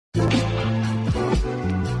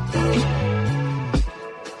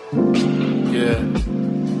Yeah,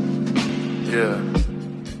 yeah.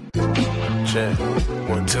 Check.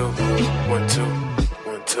 1, 2, 1, 2,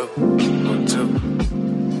 1, 2, 1, 2.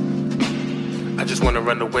 I just wanna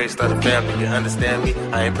run away, start a family. You understand me?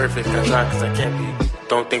 I ain't perfect, I try 'cause I can't be.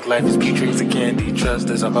 Don't think life is peaches and candy. Trust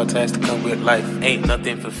there's a hard task to come with life. Ain't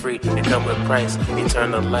nothing for free, it come with price.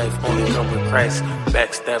 Eternal life only come with Christ.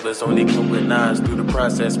 Backstabbers only come with knives. Through the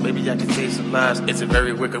process, maybe I can save some lives. It's a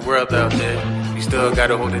very wicked world out there. You still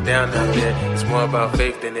gotta hold it down out there. It's more about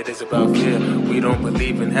faith than it is about fear. We don't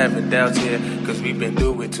believe in having doubts here, 'cause we've been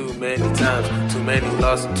through it too many times. Too many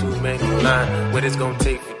lost and too many blind. What it's gonna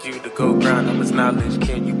take for you to go grind? How much knowledge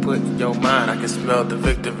can you put in your mind? I can smell the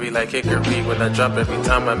victory like hickory when I drop every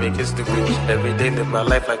time I make history. Every day live my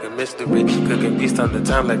life like a mystery. Cooking beast on the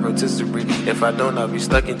time like rotisserie. If I don't, I'll be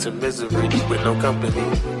stuck into misery with no company.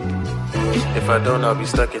 If I don't, I'll be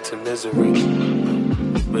stuck into misery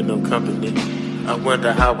with no company. I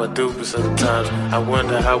wonder how I do it sometimes. I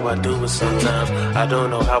wonder how I do it sometimes. I don't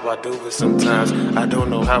know how I do it sometimes. I don't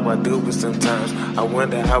know how I do it sometimes. I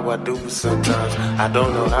wonder how I do it sometimes. I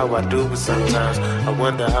don't know how I do it sometimes. I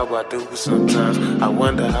wonder how I do it sometimes. I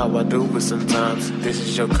wonder how I do it sometimes. This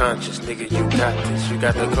is your conscience, nigga, you got this. You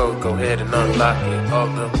got the code, go ahead and unlock it. All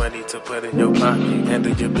the money to put in your pocket.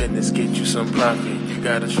 Handle your business, get you some profit. You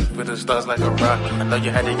gotta shoot for the stars like a rocket. I know you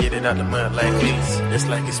had to get it out the mud like this. It's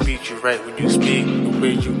like a speech you write when you speak. The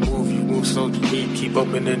way you move so unique. Keep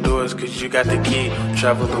opening doors 'cause you got the key.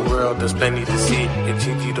 Travel the world, there's plenty to see.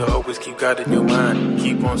 Continue to always keep God in your mind.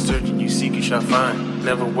 Keep on searching, you seek, you shall find.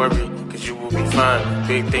 Never worry, 'cause you will be fine.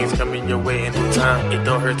 Big things coming your way in due time. It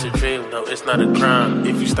don't hurt to dream, no, it's not a crime.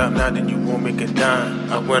 If you stop now, then you won't make a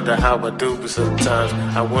dime. I wonder how I do it sometimes.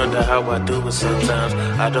 I wonder how I do it sometimes.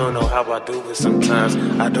 I don't know how I do it sometimes.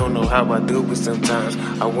 I don't know how I do it sometimes.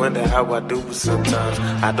 I wonder how I do it sometimes.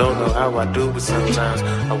 I don't know how I do it sometimes.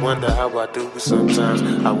 I wonder how I do it sometimes.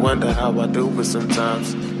 I wonder how I do it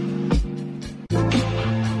sometimes.